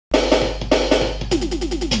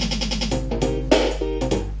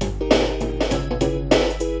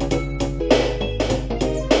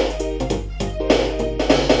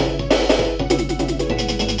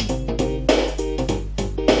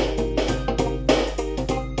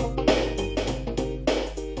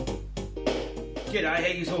G'day,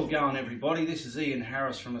 how you all going everybody? This is Ian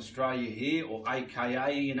Harris from Australia here, or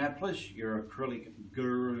aka Ianapolis, your acrylic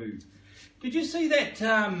guru. Did you see that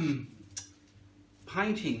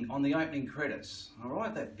painting on the opening credits?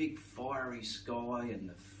 Alright, that big fiery sky and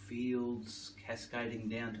the fields cascading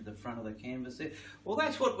down to the front of the canvas there. Well,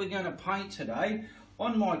 that's what we're going to paint today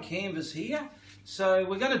on my canvas here. So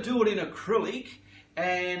we're going to do it in acrylic,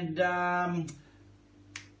 and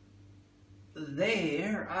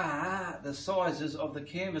there are the sizes of the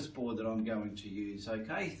canvas board that I'm going to use,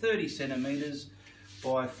 okay? 30 centimetres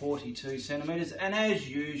by 42 centimetres, and as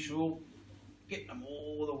usual, getting them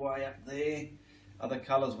all the way up there are the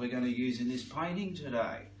colours we're going to use in this painting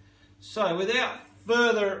today. So without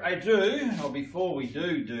further ado, or before we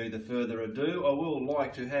do the further ado, I will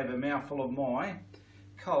like to have a mouthful of my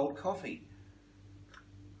cold coffee.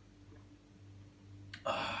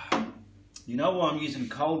 You know why I'm using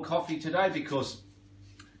cold coffee today? Because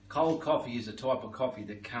cold coffee is a type of coffee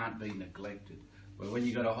that can't be neglected. Where when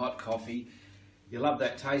you've got a hot coffee, you love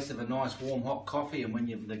that taste of a nice warm hot coffee, and when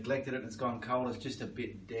you've neglected it and it's gone cold, it's just a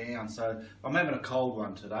bit down. So I'm having a cold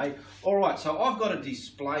one today. Alright, so I've got a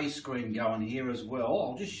display screen going here as well.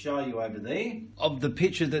 I'll just show you over there of the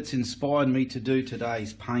picture that's inspired me to do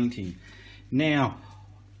today's painting. Now,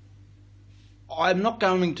 I'm not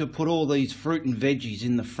going to put all these fruit and veggies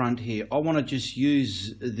in the front here. I want to just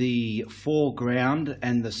use the foreground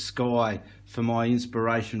and the sky for my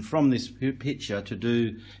inspiration from this picture to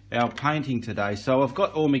do our painting today. So I've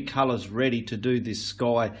got all my colours ready to do this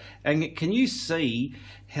sky. And can you see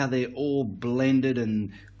how they're all blended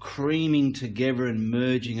and creaming together and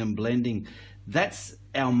merging and blending? That's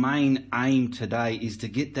our main aim today, is to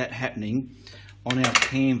get that happening on our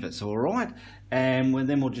canvas, all right? And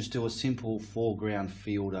then we'll just do a simple foreground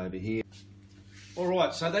field over here.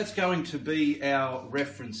 Alright, so that's going to be our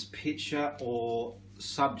reference picture or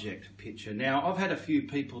subject picture. Now, I've had a few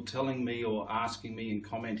people telling me or asking me and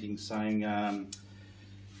commenting saying,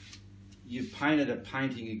 you painted a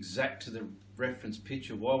painting exact to the reference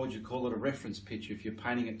picture. Why would you call it a reference picture if you're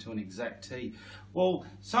painting it to an exact T? Well,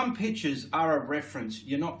 some pictures are a reference,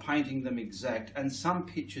 you're not painting them exact, and some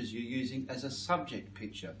pictures you're using as a subject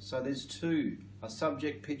picture. So there's two, a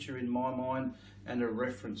subject picture in my mind and a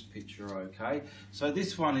reference picture, okay? So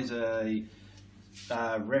this one is a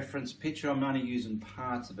reference picture. I'm only using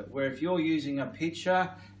parts of it, where if you're using a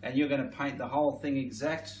picture and you're going to paint the whole thing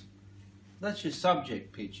exact, that's your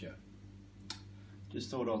subject picture. Just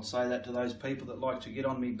thought I'd say that to those people that like to get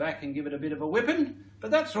on me back and give it a bit of a whipping, but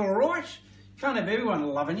that's all right. Can't have everyone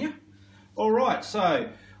loving you. All right, so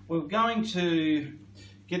we're going to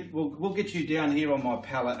we'll get you down here on my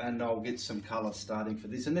palette, and I'll get some colours starting for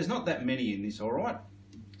this. And there's not that many in this, all right?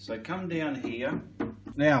 So come down here.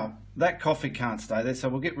 Now, that coffee can't stay there, so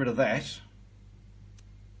we'll get rid of that.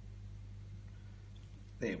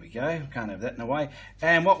 There we go, can't have that in the way.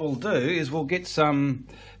 And what we'll do is we'll get some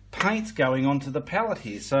paints going onto the palette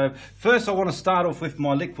here. So first I want to start off with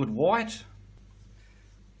my liquid white.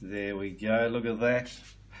 There we go, look at that.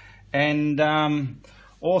 And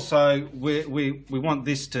also we want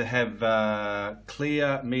this to have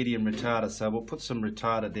clear medium retarder, so we'll put some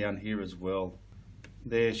retarder down here as well.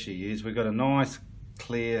 There she is, we've got a nice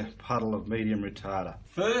clear puddle of medium retarder.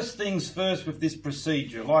 First things first with this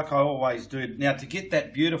procedure, like I always do. Now, to get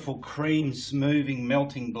that beautiful cream smoothing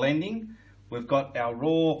melting blending, we've got our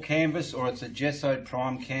raw canvas, or it's a gesso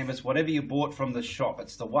prime canvas, whatever you bought from the shop.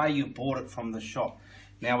 It's the way you bought it from the shop.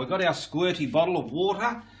 Now we've got our squirty bottle of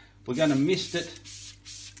water. We're going to mist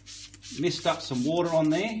up some water on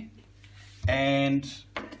there, and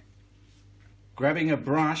grabbing a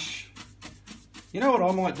brush. You know what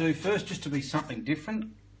I might do first, just to be something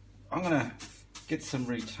different? I'm going to get some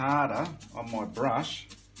retarder on my brush.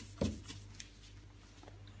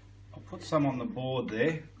 I'll put some on the board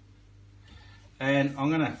there. And I'm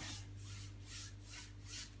going to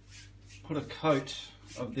put a coat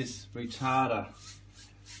of this retarder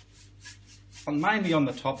mainly on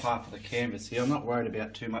the top half of the canvas here. I'm not worried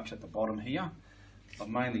about too much at the bottom here. I've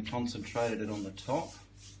mainly concentrated it on the top.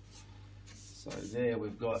 So there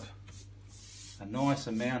we've got a nice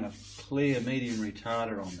amount of clear medium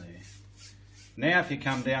retarder on there. Now if you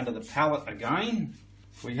come down to the palette again,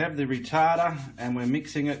 we have the retarder and we're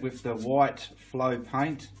mixing it with the white flow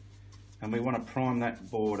paint. And we want to prime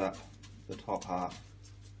that board up, the top half.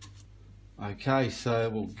 Okay, so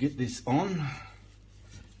we'll get this on.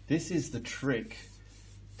 This is the trick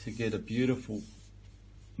to get a beautiful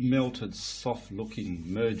melted, soft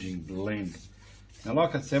looking merging blend. Now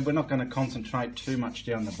like I said, we're not going to concentrate too much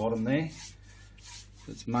down the bottom there.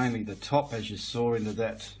 It's mainly the top, as you saw into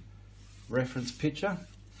that reference picture.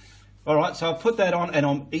 Alright, so I've put that on and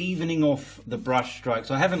I'm evening off the brush strokes.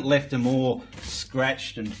 I haven't left them all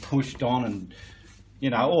scratched and pushed on and, you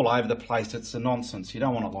know, all over the place. It's a nonsense. You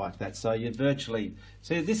don't want it like that. So you virtually,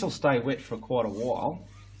 see, this will stay wet for quite a while,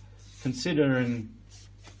 considering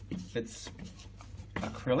it's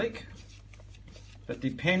acrylic, but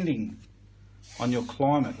depending on your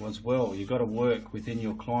climate as well, you've got to work within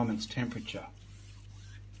your climate's temperature.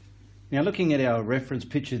 Now looking at our reference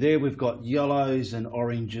picture there, we've got yellows and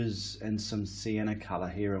oranges and some sienna colour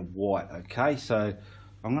here and white. Okay, so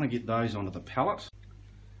I'm going to get those onto the palette.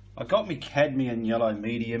 I've got my cadmium yellow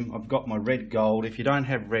medium, I've got my red gold. If you don't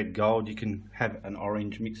have red gold, you can have an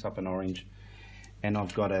orange, mix up an orange. And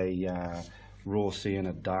I've got a raw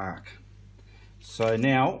sienna dark. So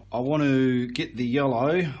now I want to get the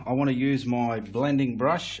yellow. I want to use my blending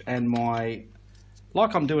brush and my,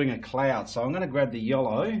 like I'm doing a cloud. So I'm going to grab the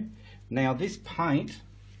yellow. Now this paint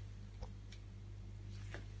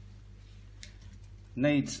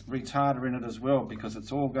needs retarder in it as well because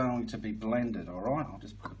it's all going to be blended. All right, I'll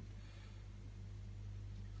just put.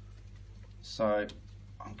 So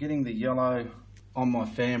I'm getting the yellow on my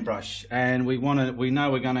fan brush, and we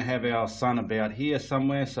know we're going to have our sun about here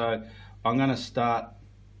somewhere. So I'm going to start.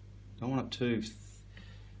 Don't want it too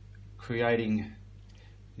creating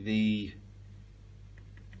the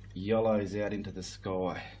yellows out into the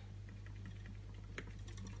sky.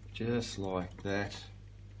 Just like that,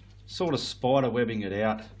 sort of spider webbing it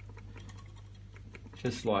out,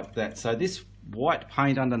 just like that. So this white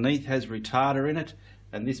paint underneath has retarder in it,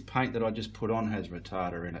 and this paint that I just put on has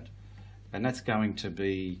retarder in it, and that's going to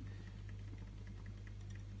be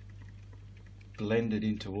blended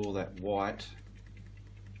into all that white.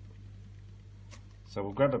 So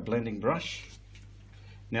we'll grab a blending brush.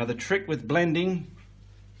 Now the trick with blending,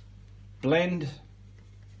 blend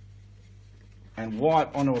and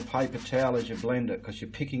wipe onto a paper towel as you blend it, because you're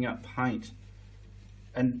picking up paint.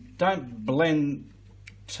 And don't blend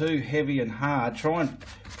too heavy and hard. Try and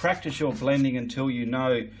practice your blending until you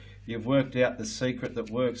know you've worked out the secret that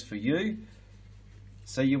works for you.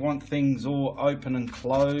 So you want things all open and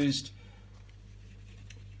closed.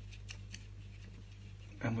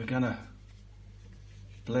 And we're going to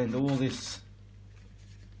blend all this.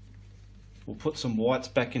 We'll put some whites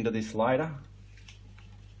back into this later.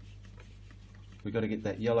 We've got to get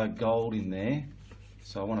that yellow gold in there.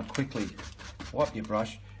 So I want to quickly wipe your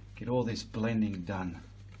brush, get all this blending done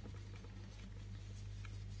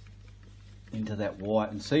into that white,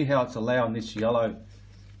 and see how it's allowing this yellow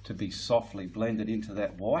to be softly blended into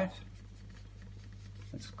that white.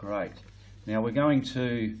 That's great. Now we're going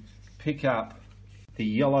to pick up the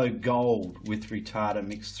yellow gold with retarder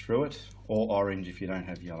mixed through it, or orange if you don't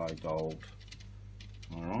have yellow gold.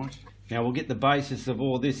 Alright, now we'll get the basis of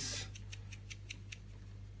all this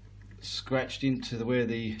scratched into where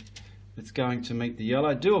it's going to meet the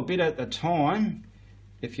yellow. Do a bit at a time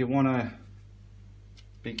if you want to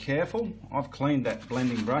be careful. I've cleaned that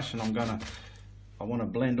blending brush, and I want to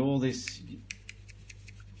blend all this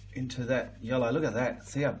into that yellow. Look at that,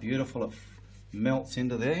 see how beautiful it melts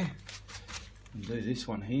into there. And do this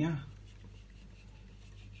one here.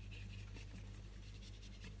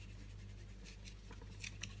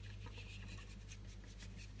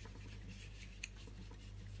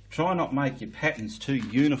 Try not make your patterns too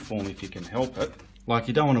uniform if you can help it. Like,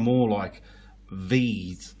 you don't want them all like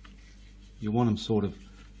V's. You want them sort of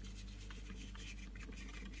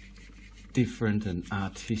different and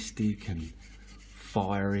artistic and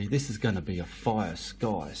fiery. This is going to be a fire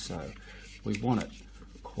sky, so we want it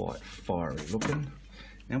quite fiery looking.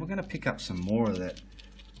 Now we're going to pick up some more of that.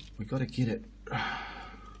 We've got to get it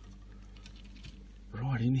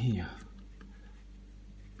right in here,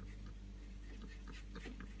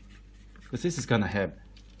 because this is going to have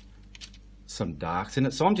some darks in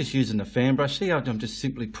it. So I'm just using the fan brush. See how I'm just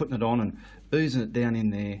simply putting it on and oozing it down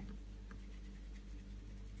in there.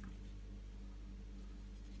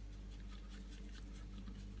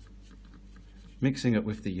 Mixing it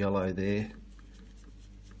with the yellow there.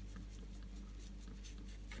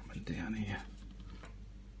 Coming down here.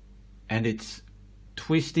 And it's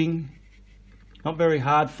twisting, not very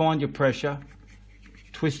hard. Find your pressure.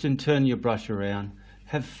 Twist and turn your brush around.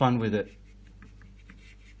 Have fun with it.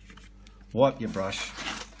 Wipe your brush.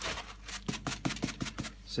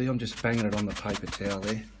 See, I'm just banging it on the paper towel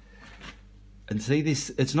there. And see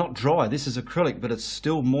this, it's not dry. This is acrylic, but it's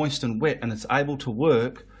still moist and wet, and it's able to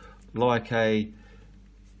work like a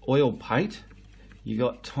oil paint. You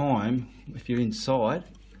got time, if you're inside,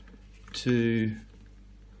 to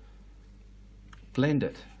blend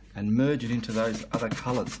it and merge it into those other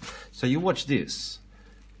colours. So you watch this.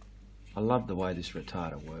 I love the way this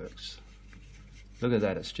retarder works. Look at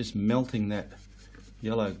that, it's just melting that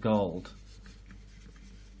yellow gold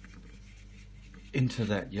into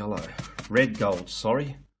that yellow, red gold,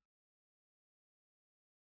 sorry.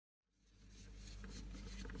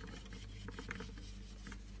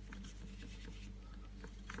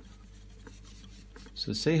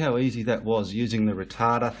 So see how easy that was using the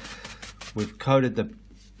retarder. We've coated the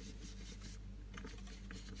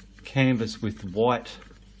canvas with white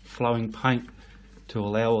flowing paint to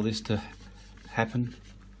allow all this to happen.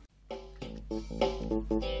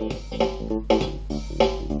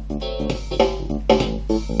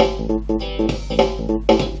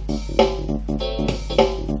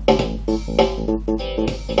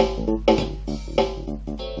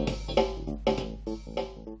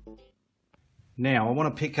 Now I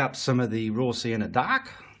want to pick up some of the raw sienna dark,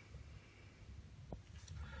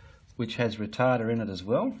 which has retarder in it as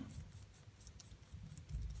well.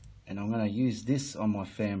 And I'm going to use this on my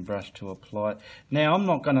fan brush to apply it. Now I'm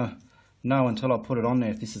not going to know until I put it on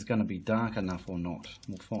there if this is going to be dark enough or not.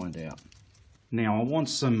 We'll find out. Now I want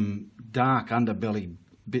some dark underbelly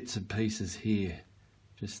bits and pieces here,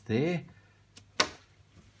 just there.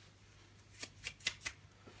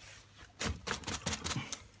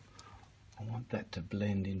 I want that to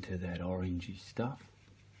blend into that orangey stuff.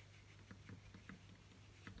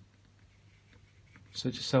 So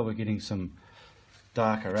just so we're getting some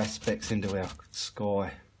darker aspects into our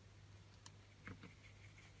sky.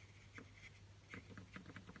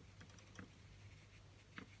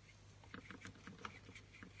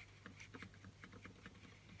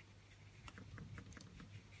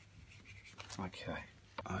 Okay,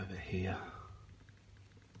 over here.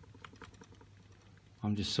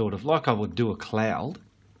 I'm just sort of like I would do a cloud.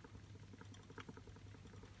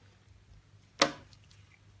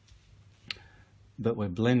 But we're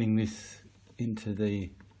blending this into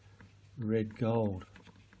the red gold,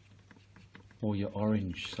 or your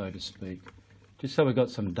orange, so to speak. Just so we've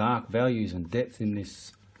got some dark values and depth in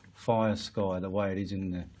this fire sky, the way it is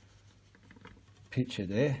in the picture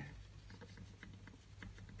there.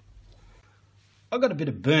 I've got a bit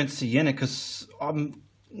of burnt sienna because I'm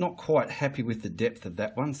not quite happy with the depth of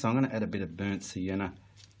that one, so I'm going to add a bit of burnt sienna,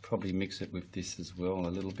 probably mix it with this as well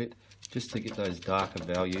a little bit, just to get those darker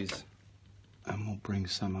values. And we'll bring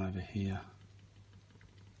some over here.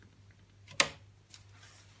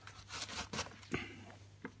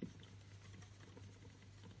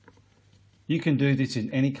 You can do this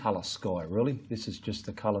in any colour sky, really. This is just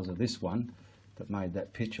the colours of this one that made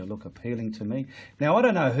that picture look appealing to me. Now, I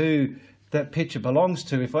don't know who that picture belongs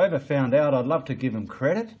to. If I ever found out, I'd love to give them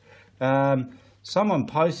credit. Someone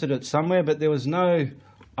posted it somewhere, but there was no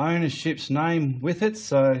ownership's name with it,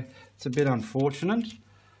 so it's a bit unfortunate.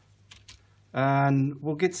 And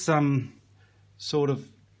we'll get some sort of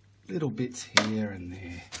little bits here and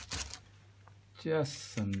there.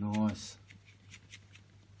 Just some nice.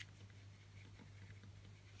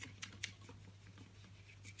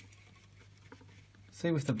 See,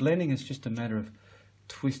 with the blending, it's just a matter of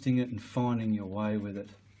twisting it and finding your way with it.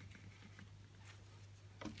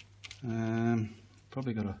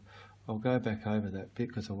 Probably got to, I'll go back over that bit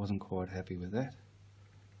because I wasn't quite happy with that.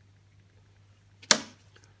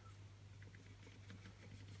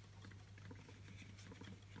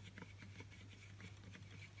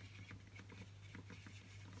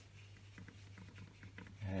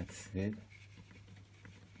 That's it.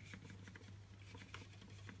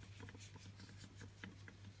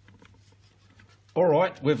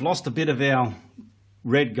 Alright, we've lost a bit of our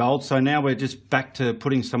red gold, so now we're just back to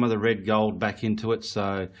putting some of the red gold back into it.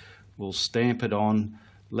 So we'll stamp it on,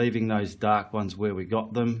 leaving those dark ones where we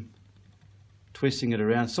got them, twisting it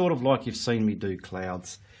around, sort of like you've seen me do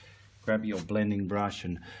clouds. Grab your blending brush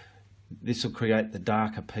and this will create the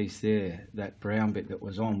darker piece there, that brown bit that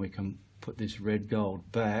was on. We can put this red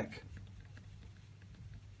gold back,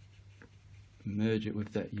 merge it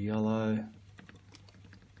with that yellow.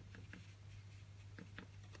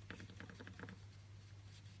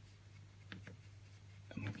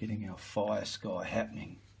 Getting our fire sky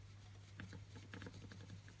happening.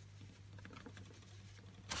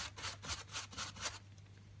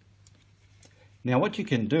 Now what you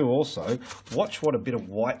can do also, watch what a bit of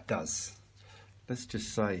white does. Let's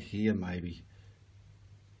just say here maybe.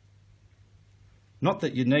 Not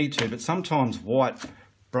that you need to, but sometimes white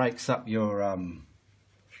breaks up your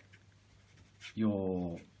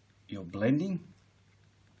blending.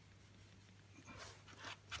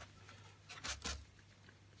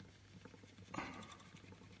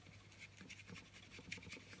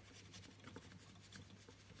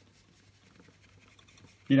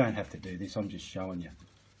 You don't have to do this, I'm just showing you.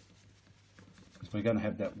 Because we're going to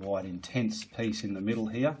have that white intense piece in the middle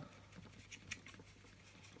here.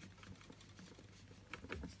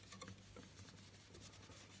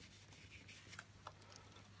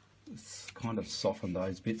 kind of soften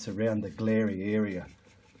those bits around the glary area,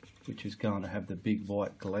 which is going to have the big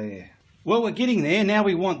white glare. Well, we're getting there. Now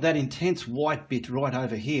we want that intense white bit right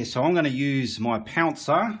over here. So I'm going to use my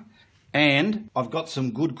pouncer, and I've got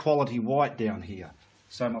some good quality white down here.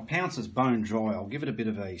 So my pouncer's bone dry. I'll give it a bit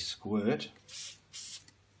of a squirt.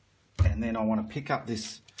 And then I want to pick up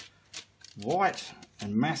this white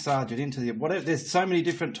and massage it into the whatever. There's so many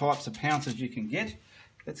different types of pouncers you can get.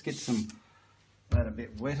 Let's get that a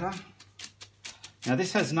bit wetter. Now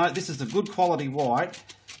this is a good quality white.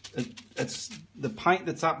 It's the paint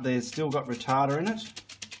that's up there has still got retarder in it.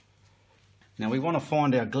 Now we want to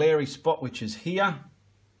find our glary spot, which is here.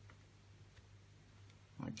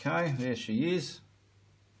 Okay, there she is.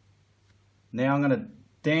 Now I'm going to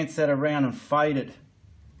dance that around and fade it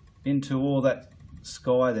into all that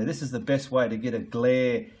sky there. This is the best way to get a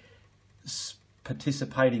glare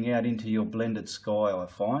participating out into your blended sky, I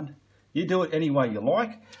find. You do it any way you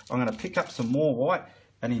like. I'm going to pick up some more white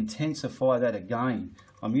and intensify that again.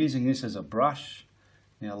 I'm using this as a brush.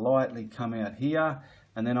 Now lightly come out here,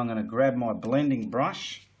 and then I'm going to grab my blending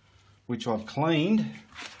brush, which I've cleaned,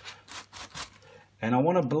 and I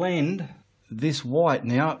want to blend this white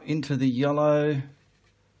now into the yellow,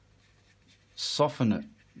 soften it,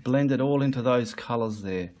 blend it all into those colours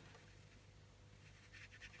there.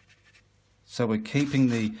 So we're keeping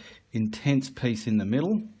the intense piece in the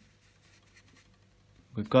middle.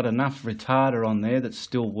 We've got enough retarder on there that's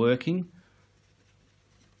still working.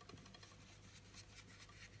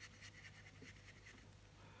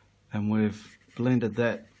 And we've blended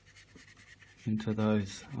that into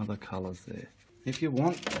those other colours there. If you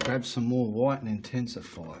want, grab some more white and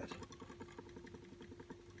intensify it.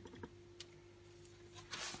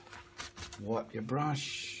 Wipe your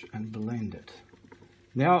brush and blend it.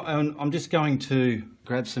 Now I'm just going to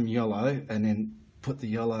grab some yellow and then put the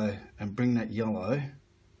yellow and bring that yellow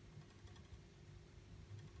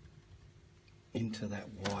into that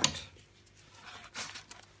white.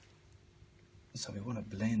 So we want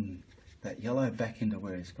to blend that yellow back into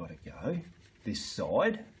where it's got to go, this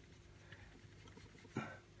side.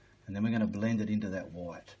 And then we're going to blend it into that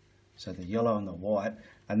white. So the yellow and the white,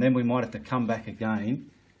 and then we might have to come back again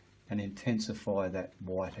and intensify that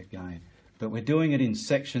white again. But we're doing it in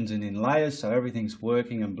sections and in layers, so everything's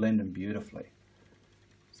working and blending beautifully.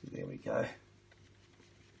 So there we go.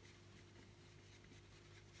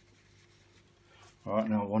 All right,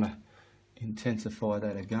 now I want to intensify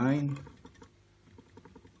that again.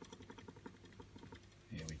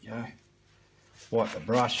 There we go. Wipe the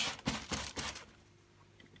brush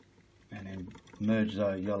and then merge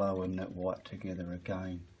the yellow and that white together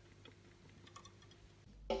again.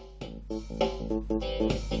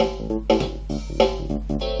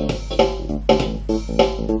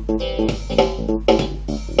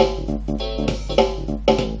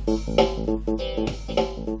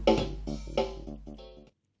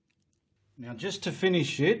 Now just to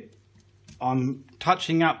finish it, I'm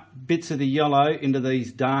touching up bits of the yellow into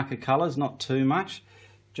these darker colours, not too much,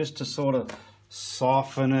 just to sort of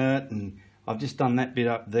soften it, and I've just done that bit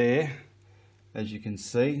up there, as you can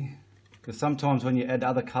see, because sometimes when you add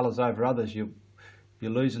other colours over others, you're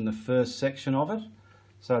losing the first section of it.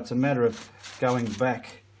 So it's a matter of going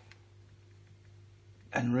back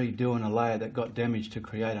and redoing a layer that got damaged to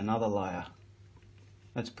create another layer.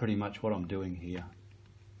 That's pretty much what I'm doing here.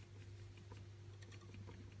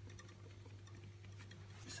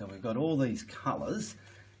 So we've got all these colours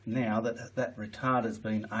now that retarder's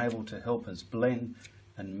been able to help us blend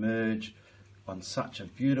and merge on such a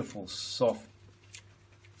beautiful, soft,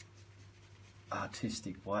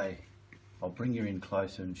 artistic way. I'll bring you in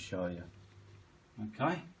closer and show you.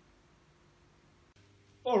 Okay.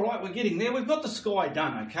 All right, we're getting there. We've got the sky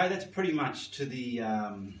done, okay? That's pretty much to the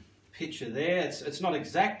picture there. It's not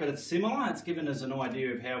exact, but it's similar. It's given us an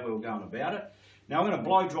idea of how we were going about it. Now I'm going to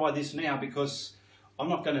blow dry this now because I'm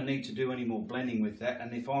not going to need to do any more blending with that,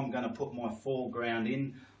 and if I'm going to put my foreground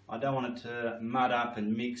in, I don't want it to mud up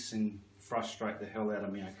and mix and frustrate the hell out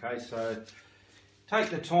of me, okay? So take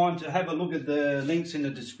the time to have a look at the links in the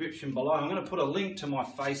description below. I'm going to put a link to my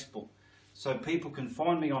Facebook so people can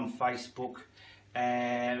find me on Facebook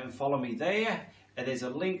and follow me there. And there's a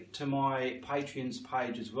link to my Patreon's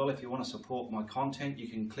page as well. If you want to support my content, you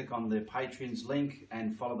can click on the Patreon's link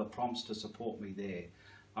and follow the prompts to support me there,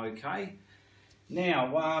 okay?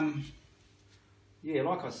 Now, yeah,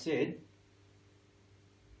 like I said,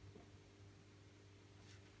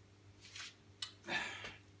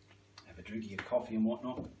 have a drink of your coffee and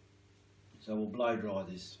whatnot. So we'll blow dry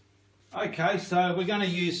this. Okay, so we're going to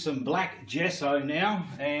use some black gesso now,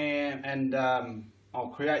 and I'll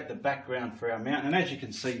create the background for our mountain. And as you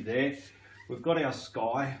can see there, we've got our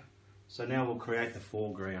sky. So now we'll create the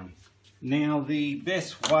foreground. Now the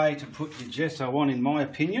best way to put your gesso on, in my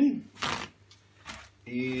opinion,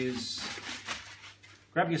 is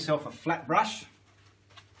grab yourself a flat brush.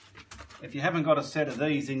 If you haven't got a set of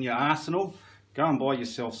these in your arsenal, go and buy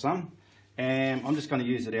yourself some. And I'm just going to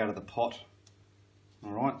use it out of the pot.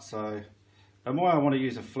 Alright, so and why I want to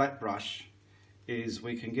use a flat brush is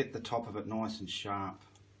we can get the top of it nice and sharp,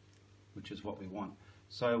 which is what we want.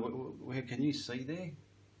 So where can you see there?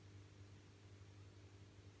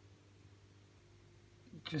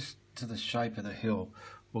 Just to the shape of the hill.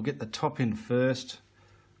 We'll get the top in first,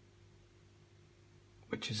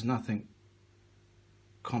 which is nothing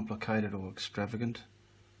complicated or extravagant.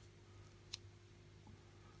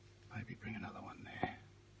 Maybe bring another one there.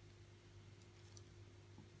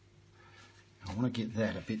 I want to get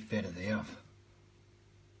that a bit better there.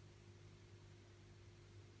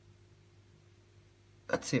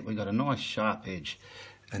 That's it, we've got a nice sharp edge.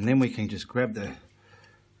 And then we can just grab the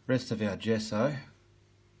rest of our gesso.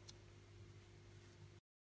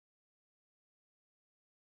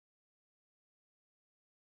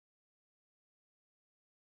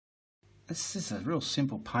 This is a real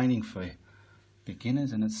simple painting for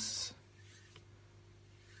beginners, and it's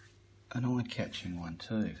an eye-catching one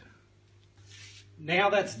too. Now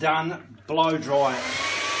that's done, blow dry it.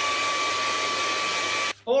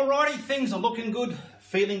 Alrighty, things are looking good,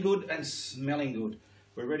 feeling good and smelling good.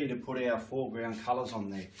 We're ready to put our foreground colours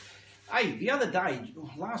on there. Hey, the other day,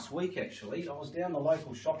 last week actually, I was down the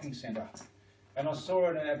local shopping centre and I saw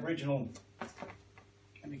an Aboriginal,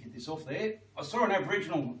 let me get this off there. I saw an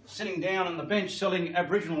Aboriginal sitting down on the bench selling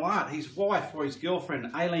Aboriginal art. His wife or his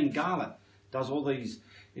girlfriend, Aileen Garlett, does all these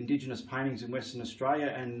Indigenous paintings in Western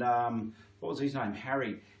Australia, and what was his name?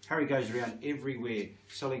 Harry. Harry goes around everywhere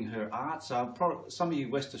selling her art. So some of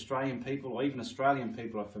you West Australian people or even Australian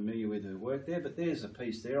people are familiar with her work there, but there's a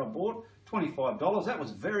piece there I bought, $25. That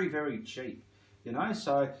was very, very cheap, you know,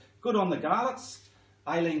 so good on the Garletts,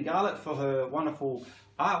 Aileen Garlett, for her wonderful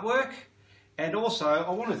artwork. And also,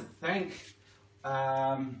 I want to thank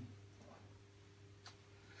a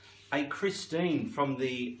Christine from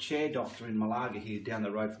the chair doctor in Malaga here down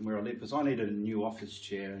the road from where I live, because I needed a new office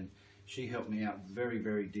chair and she helped me out very,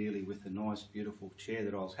 very dearly with a nice, beautiful chair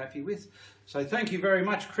that I was happy with. So thank you very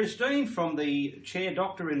much, Christine, from the chair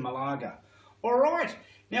doctor in Malaga. All right,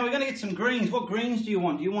 now we're going to get some greens. What greens do you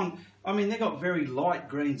want? Do you want, I mean, they've got very light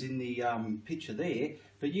greens in the picture there,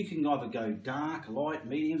 but you can either go dark, light,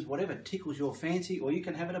 mediums, whatever tickles your fancy, or you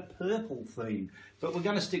can have it a purple theme. But we're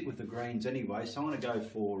going to stick with the greens anyway, so I'm going to go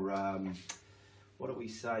for, what do we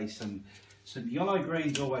say, some yellow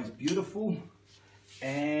greens, always beautiful.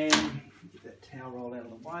 And get that towel roll out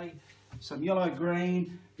of the way. Some yellow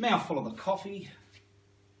green, mouthful of the coffee.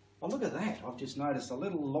 Oh, look at that. I've just noticed a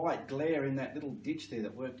little light glare in that little ditch there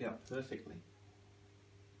that worked out perfectly.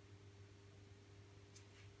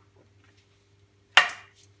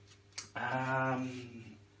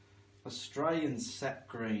 Australian sap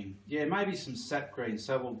green. Yeah, maybe some sap green.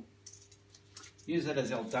 So we'll use that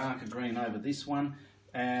as our darker green over this one.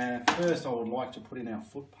 First I would like to put in our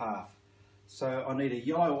footpath. So I need a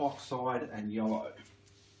yellow oxide and yellow.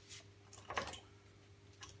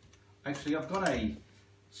 Actually, I've got a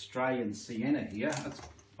Australian sienna here.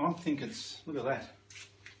 I think it's, look at that.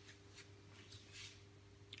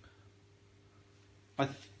 I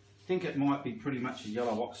think it might be pretty much a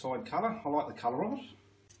yellow oxide colour. I like the colour of it.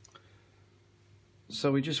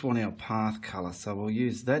 So we just want our path colour. So we'll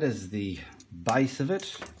use that as the base of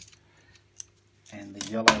it and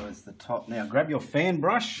the yellow as the top. Now grab your fan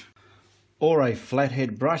brush or a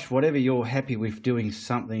flathead brush, whatever you're happy with, doing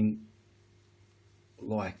something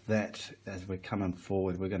like that as we're coming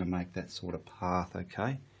forward. We're going to make that sort of path,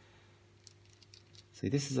 okay? See,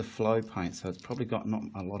 this is a flow paint, so it's probably got not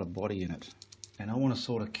a lot of body in it. And I want to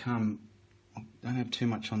sort of come, I don't have too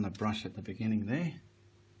much on the brush at the beginning there.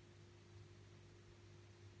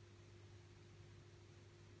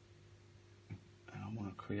 And I want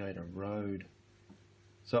to create a road.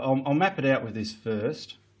 So I'll map it out with this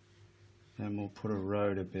first. And we'll put a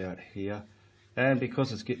road about here. And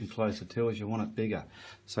because it's getting closer to us, you want it bigger.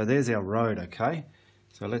 So there's our road, okay?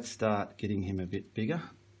 So let's start getting him a bit bigger.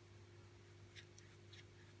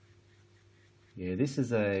 Yeah, this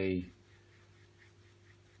is a...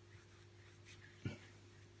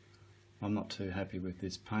 I'm not too happy with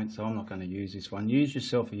this paint, so I'm not going to use this one. Use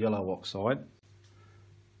yourself a yellow oxide.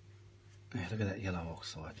 Yeah, look at that yellow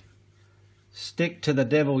oxide. Stick to the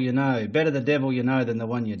devil you know. Better the devil you know than the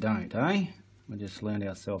one you don't, eh? We just learned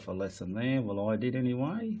ourselves a lesson there. Well, I did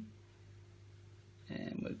anyway.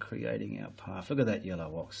 And we're creating our path. Look at that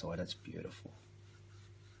yellow oxide. That's beautiful.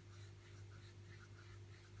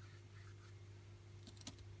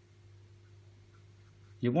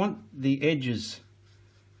 You want the edges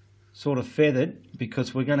sort of feathered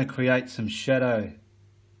because we're going to create some shadow.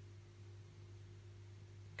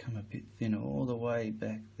 Come a bit thinner all the way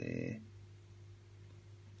back there.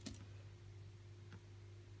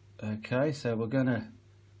 Okay, so we're going to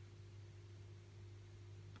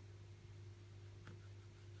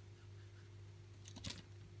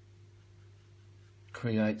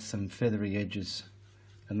create some feathery edges,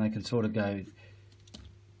 and they can sort of go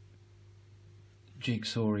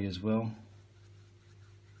jigsaw-y as well.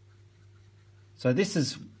 So this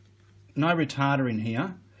is no retarder in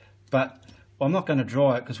here, but I'm not going to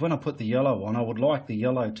dry it because when I put the yellow on, I would like the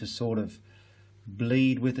yellow to sort of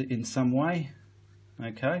bleed with it in some way.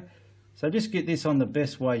 Okay, so just get this on the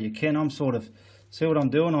best way you can. I'm sort of, see what I'm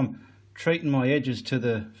doing? I'm treating my edges to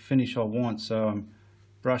the finish I want, so I'm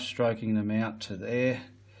brush stroking them out to there.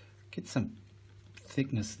 Get some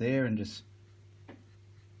thickness there and just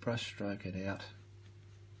brush stroke it out.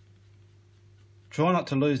 Try not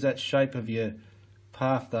to lose that shape of your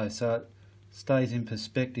path though, so it stays in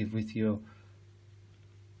perspective with your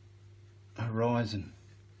horizon.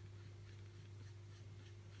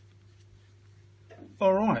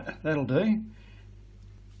 Alright, that'll do.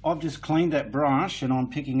 I've just cleaned that brush and I'm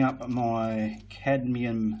picking up my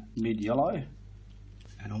cadmium mid-yellow,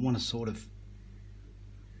 and I want to sort of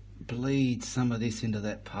bleed some of this into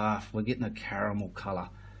that path. We're getting a caramel colour.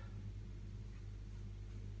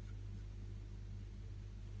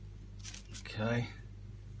 Okay.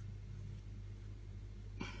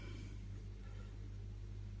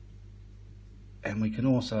 And we can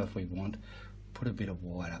also, if we want, put a bit of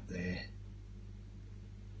white up there.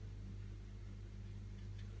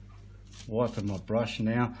 Wiping my brush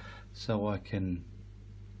now so I can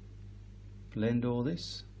blend all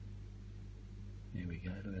this. There we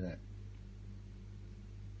go, look at that.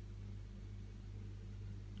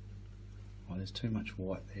 Oh, there's too much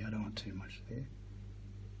white there, I don't want too much there.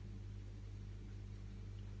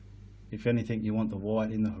 If anything, you want the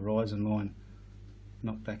white in the horizon line,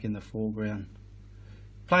 not back in the foreground.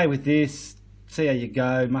 Play with this, see how you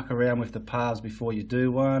go, muck around with the paths before you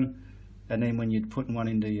do one, and then when you're putting one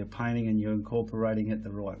into your painting and you're incorporating it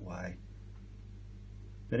the right way.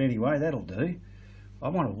 But anyway, that'll do. I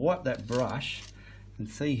want to wipe that brush and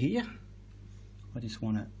see here, I just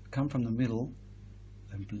want to come from the middle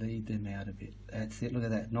and bleed them out a bit. That's it, look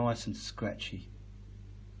at that, nice and scratchy.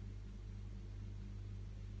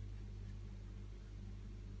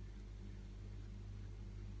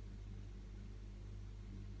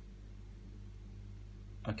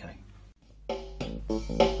 Okay.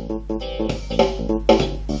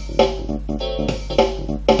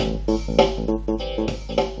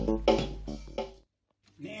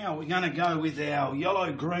 Now we're going to go with our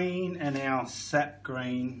yellow green and our sap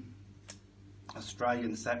green,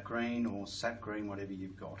 Australian sap green or sap green, whatever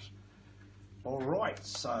you've got. Alright,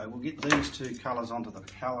 so we'll get these two colours onto the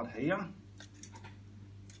palette here.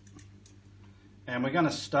 And we're going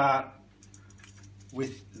to start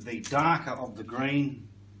with the darker of the green.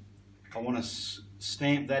 I want to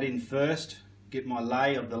stamp that in first, get my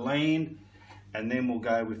lay of the land, and then we'll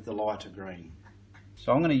go with the lighter green.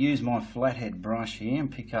 So I'm going to use my flathead brush here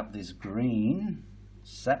and pick up this green,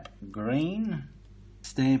 sap green,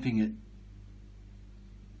 stamping it,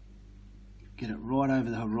 get it right over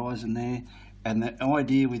the horizon there. And the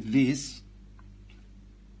idea with this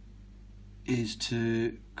is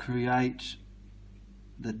to create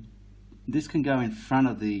this can go in front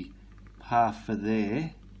of the path for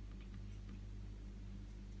there.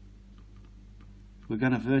 We're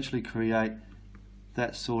going to virtually create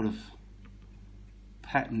that sort of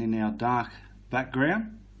pattern in our dark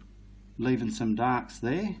background, leaving some darks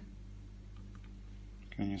there.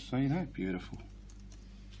 Can you see that? Beautiful.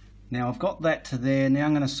 Now I've got that to there. Now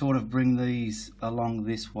I'm going to sort of bring these along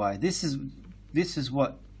this way. This is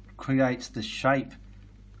what creates the shape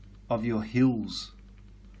of your hills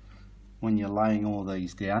when you're laying all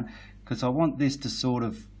these down, because I want this to sort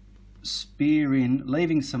of spear in,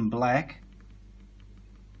 leaving some black,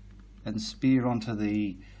 and spear onto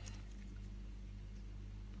the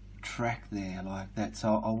track there like that.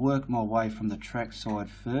 So I'll work my way from the track side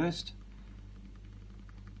first,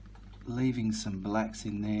 leaving some blacks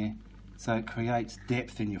in there so it creates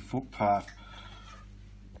depth in your footpath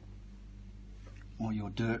or your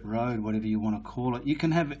dirt road, whatever you want to call it. You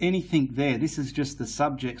can have anything there. This is just the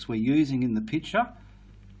subjects we're using in the picture.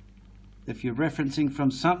 If you're referencing from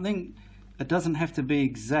something, it doesn't have to be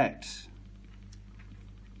exact.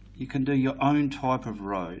 You can do your own type of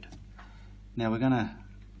road. Now we're going to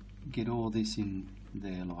get all this in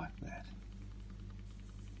there like that.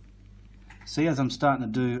 See, as I'm starting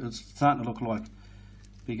to do, it's starting to look like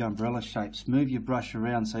big umbrella shapes. Move your brush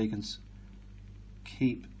around so you can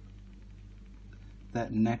keep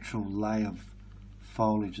that natural lay of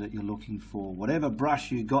foliage that you're looking for. Whatever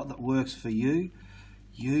brush you got that works for you,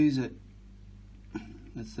 use it.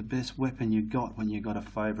 It's the best weapon you got when you got a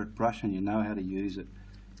favourite brush and you know how to use it.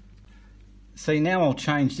 See, now I'll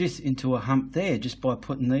change this into a hump there just by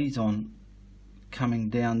putting these on, coming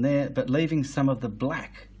down there, but leaving some of the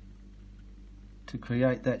black to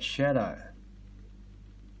create that shadow.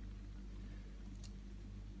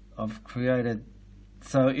 I've created,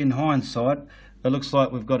 so in hindsight, it looks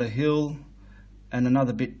like we've got a hill and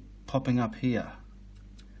another bit popping up here.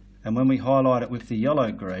 And when we highlight it with the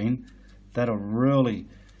yellow green, that'll really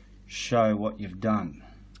show what you've done.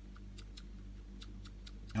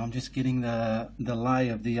 Now I'm just getting the lay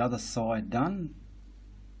of the other side done.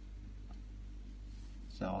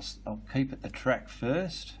 So I'll keep at the track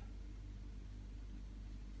first.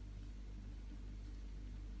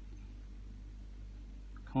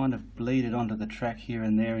 Kind of bleed it onto the track here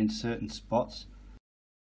and there in certain spots.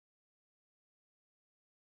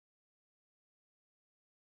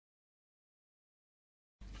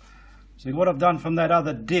 So what I've done from that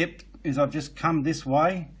other dip is I've just come this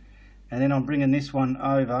way and then I'm bringing this one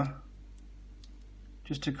over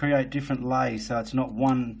just to create different lays so it's not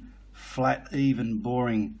one flat, even,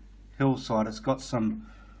 boring hillside. It's got some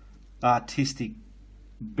artistic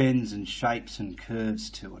bends and shapes and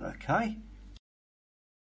curves to it, okay?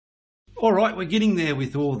 Alright, we're getting there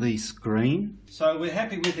with all these green. So we're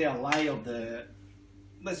happy with our lay of the,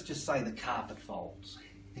 let's just say, the carpet folds.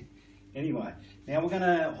 Anyway, now we're going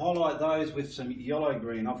to highlight those with some yellow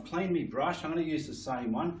green. I've cleaned my brush. I'm going to use the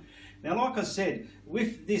same one. Now, like I said,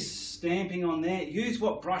 with this stamping on there, use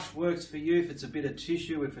what brush works for you. If it's a bit of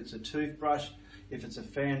tissue, if it's a toothbrush, if it's a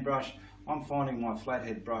fan brush. I'm finding my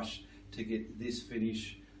flathead brush to get this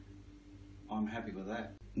finish. I'm happy with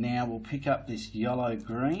that. Now we'll pick up this yellow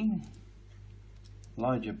green.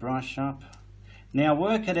 Load your brush up. Now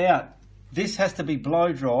work it out. This has to be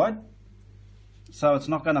blow dried, so it's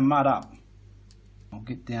not going to mud up. I'll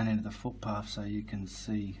get down into the footpath so you can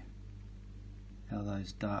see how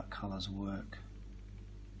those dark colours work.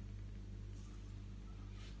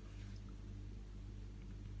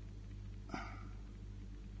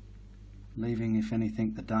 Leaving, if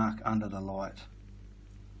anything, the dark under the light.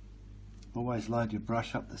 Always load your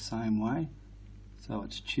brush up the same way so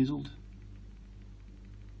it's chiselled.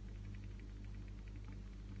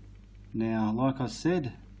 Now, like I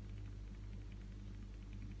said,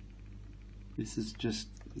 this is just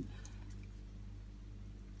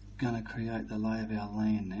going to create the lay of our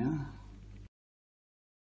land now.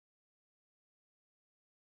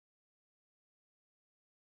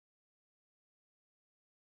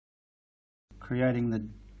 Creating the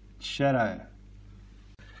shadow,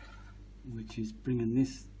 which is bringing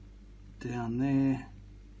this down there,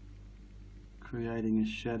 creating a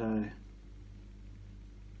shadow,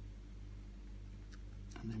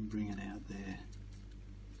 and then bring it out there.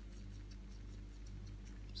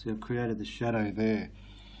 So I've created the shadow there,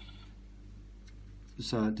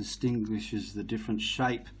 so it distinguishes the different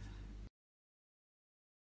shape.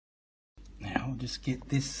 Now I'll just get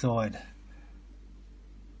this side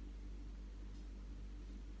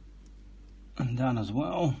undone as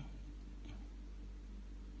well.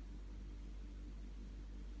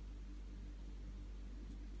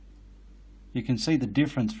 You can see the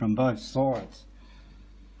difference from both sides,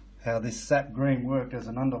 how this sap green worked as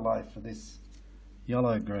an underlay for this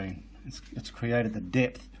yellow green. It's created the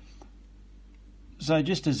depth. So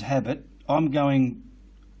just as habit, I'm going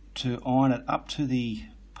to iron it up to the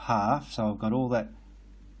path, so I've got all that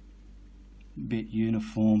bit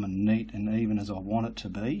uniform and neat and even as I want it to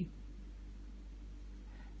be,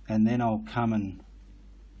 and then I'll come and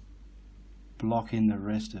block in the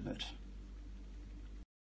rest of it.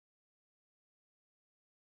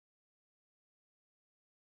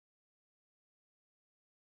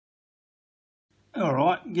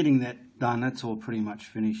 Alright, getting that done, that's all pretty much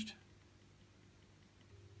finished.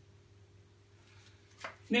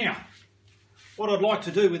 Now, what I'd like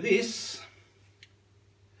to do with this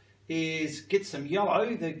is get some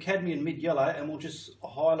yellow, the cadmium mid-yellow, and we'll just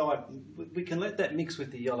highlight. We can let that mix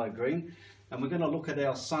with the yellow-green, and we're going to look at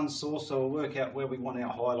our sun source, so we'll work out where we want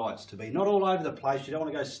our highlights to be. Not all over the place, you don't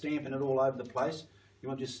want to go stamping it all over the place. You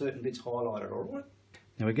want just certain bits highlighted, alright?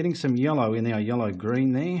 Now we're getting some yellow in our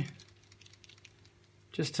yellow-green there.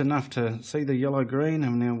 Just enough to see the yellow-green,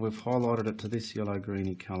 and now we've highlighted it to this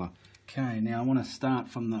yellow-greeny colour. Okay, now I want to start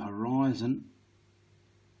from the horizon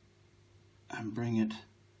and bring it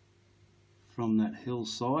from that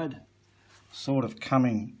hillside, sort of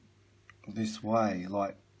coming this way,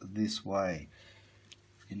 like this way.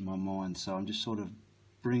 in my mind. So I'm just sort of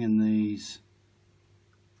bringing these,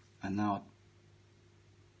 and they'll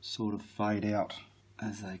sort of fade out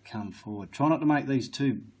as they come forward. Try not to make these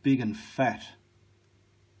too big and fat.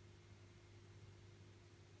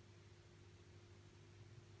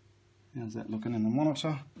 How's that looking in the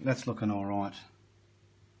monitor? That's looking all right.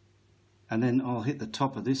 And then I'll hit the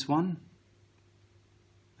top of this one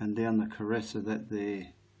and down the caress of that there.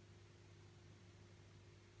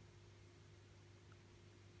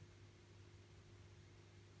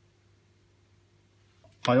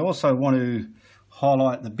 I also want to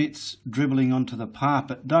highlight the bits dribbling onto the part,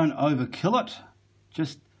 but don't overkill it.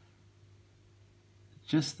 Just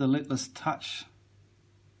the littlest touch.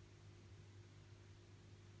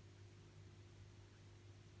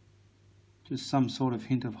 Just some sort of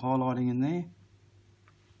hint of highlighting in there.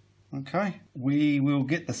 Okay, we will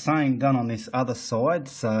get the same done on this other side.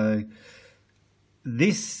 So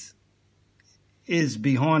this is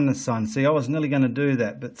behind the sun. See, I was nearly going to do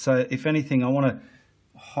that, but so if anything, I want to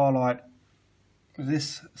highlight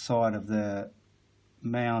this side of the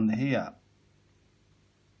mound here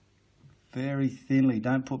very thinly.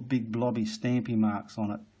 Don't put big blobby stampy marks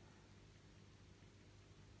on it.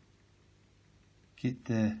 Get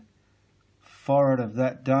the forehead of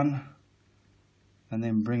that done and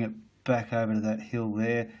then bring it back over to that hill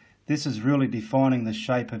there. This is really defining the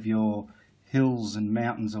shape of your hills and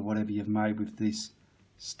mountains or whatever you've made with this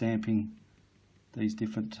stamping these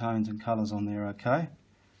different tones and colours on there. Okay,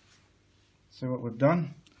 see what we've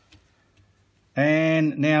done?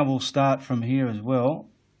 And now we'll start from here as well.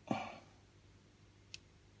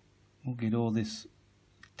 We'll get all this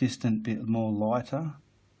distant bit more lighter.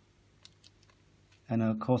 And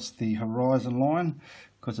of course the horizon line,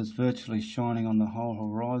 because it's virtually shining on the whole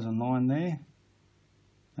horizon line there.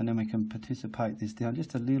 And then we can participate this down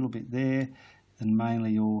just a little bit there, and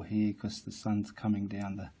mainly all here because the sun's coming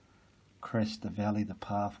down the crest, the valley, the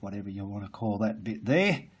path, whatever you want to call that bit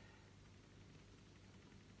there.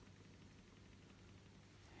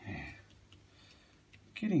 Yeah.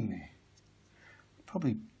 Getting there.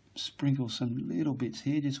 Probably sprinkle some little bits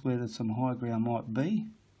here just where there's some high ground might be.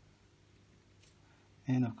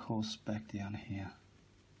 And of course back down here.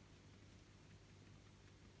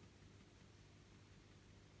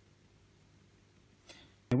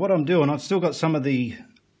 And what I'm doing, I've still got some of the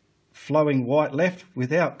flowing white left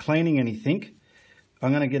without cleaning anything. I'm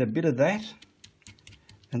going to get a bit of that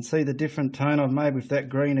and see the different tone I've made with that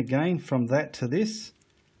green again from that to this.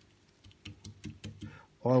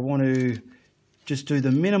 I want to just do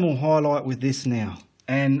the minimal highlight with this now.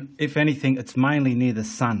 And if anything, it's mainly near the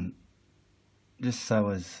sun. Just so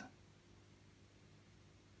as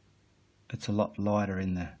it's a lot lighter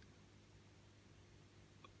in the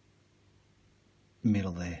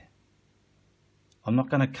middle there. I'm not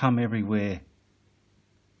going to come everywhere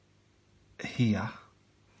here,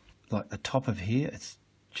 like the top of here, it's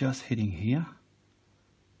just hitting here.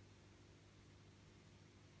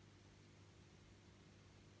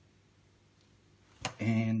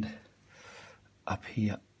 And up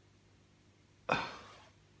here.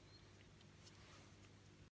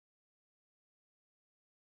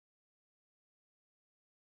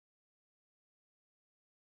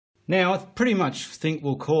 Now I pretty much think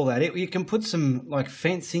we'll call that it. You can put some like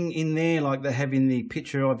fencing in there like they have in the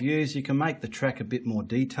picture I've used. You can make the track a bit more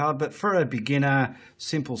detailed, but for a beginner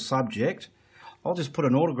simple subject, I'll just put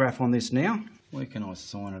an autograph on this now. Where can I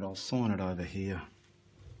sign it? I'll sign it over here.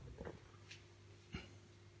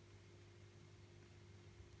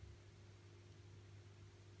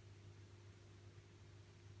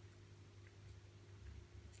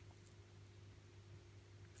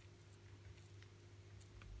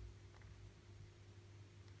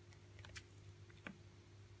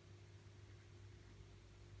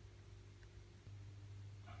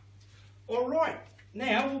 All right,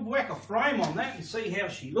 now we'll whack a frame on that and see how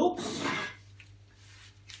she looks.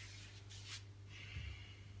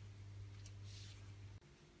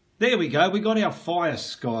 There we go, we got our fire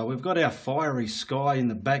sky. We've got our fiery sky in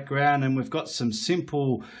the background, and we've got some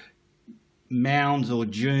simple mounds or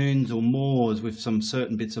dunes or moors with some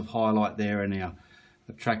certain bits of highlight there and our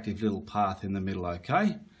attractive little path in the middle,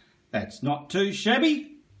 okay? That's not too shabby.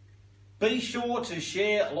 Be sure to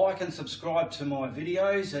share, like and subscribe to my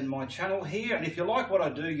videos and my channel here. And if you like what I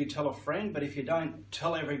do, you tell a friend. But if you don't,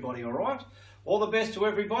 tell everybody, all right? All the best to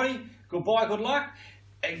everybody. Goodbye, good luck,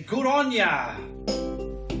 and good on ya.